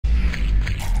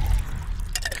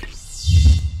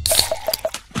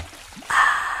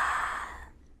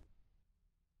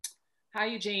Hi,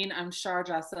 Eugene. I'm Shar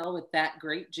Jossel with That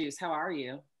Grape Juice. How are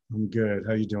you? I'm good.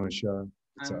 How you doing, Sean?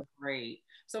 What's I'm up? great.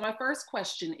 So my first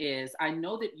question is, I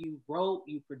know that you wrote,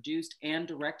 you produced, and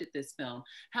directed this film.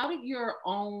 How did your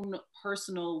own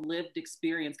personal lived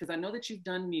experience, because I know that you've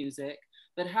done music,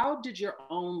 but how did your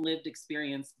own lived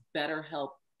experience better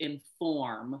help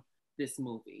inform this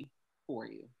movie for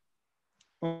you?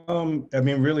 I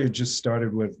mean, really, it just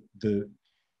started with the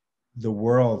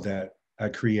world that I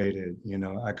created. You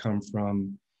know, I come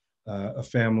from a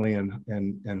family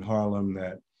in Harlem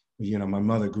that, you know, my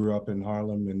mother grew up in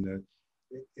Harlem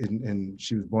and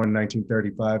she was born in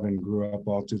 1935 and grew up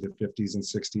all through the 50s and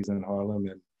 60s in Harlem.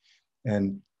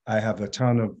 And I have a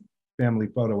ton of family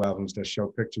photo albums that show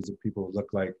pictures of people who look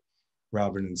like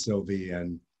Robert and Sylvie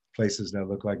and places that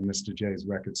look like Mr. J's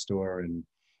record store. And,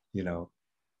 you know,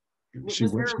 she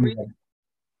Was went, there a she, re- go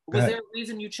was there ahead. a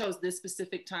reason you chose this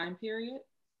specific time period?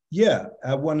 Yeah,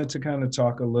 I wanted to kind of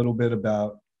talk a little bit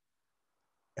about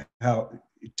how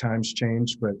times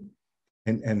change, but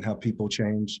and how people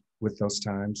change with those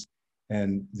times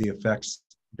and the effects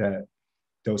that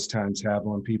those times have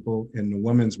on people. In the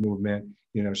women's movement,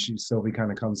 you know, Sylvie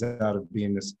kind of comes out of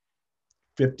being this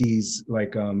 50s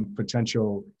like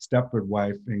potential Stepford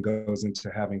wife and goes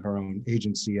into having her own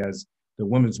agency as the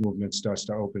women's movement starts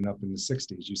to open up in the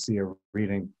 60s. You see her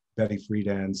reading Betty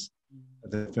Friedan's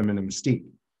The Feminine Mystique.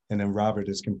 And then Robert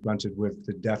is confronted with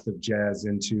the death of jazz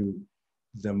into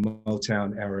the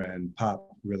Motown era and pop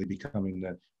really becoming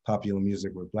the popular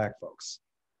music with Black folks.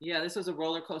 Yeah, this was a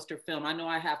roller coaster film. I know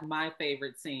I have my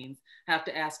favorite scenes. Have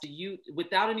to ask, do you,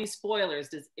 without any spoilers,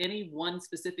 does any one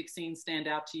specific scene stand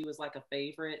out to you as like a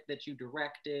favorite that you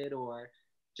directed or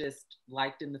just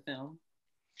liked in the film?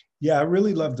 Yeah, I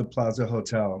really love the Plaza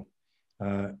Hotel,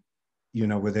 uh, you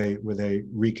know, where they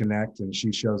reconnect and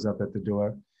she shows up at the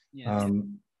door. Yes.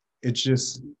 Um, it's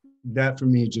just that for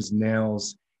me just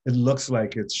nails. It looks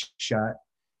like it's shot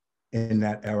in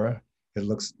that era. It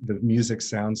looks, the music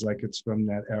sounds like it's from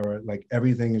that era. Like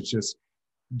everything is just,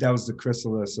 that was the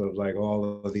chrysalis of like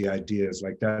all of the ideas.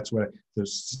 Like that's what the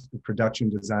production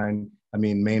design, I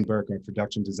mean, Maine Burke, our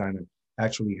production designer,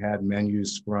 actually had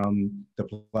menus from the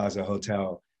Plaza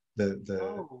Hotel. The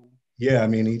Oh, Yeah, I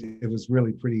mean, it was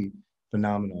really pretty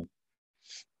phenomenal.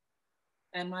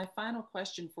 and my final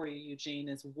question for you, Eugene,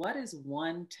 is what is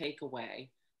one takeaway?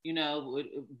 You know,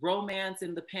 romance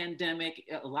in the pandemic,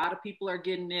 a lot of people are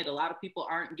getting it, a lot of people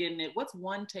aren't getting it. What's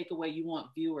one takeaway you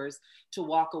want viewers to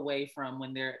walk away from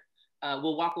when they're,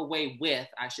 will walk away with,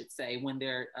 I should say, when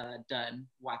they're done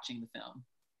watching the film?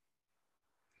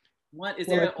 What is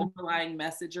Well, there an overlying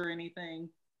message or anything?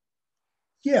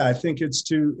 yeah, I think it's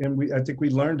to, and I think we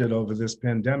learned it over this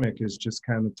pandemic is just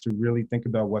kind of to really think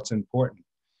about what's important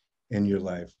in your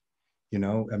life. You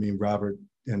know, I mean, Robert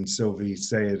and Sylvie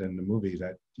say it in the movie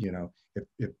that, you know,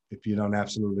 if you don't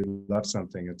absolutely love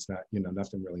something, it's not, you know,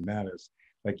 nothing really matters.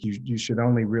 Like you should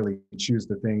only really choose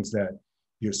the things that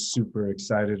you're super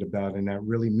excited about and that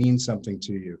really mean something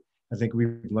to you. I think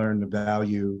we've learned the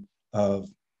value of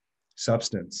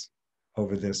substance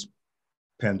over this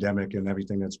pandemic and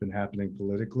everything that's been happening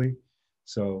politically.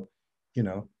 So, you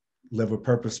know, live a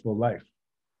purposeful life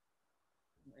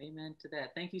Amen to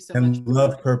that. Thank you so much and for love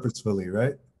joining. purposefully,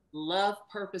 right? Love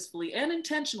purposefully and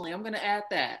intentionally. I'm going to add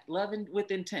that. Love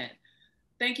with intent.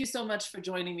 Thank you so much for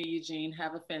joining me, Eugene.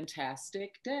 Have a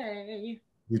fantastic day.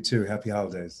 You too. Happy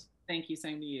holidays. Thank you.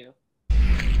 Same to you.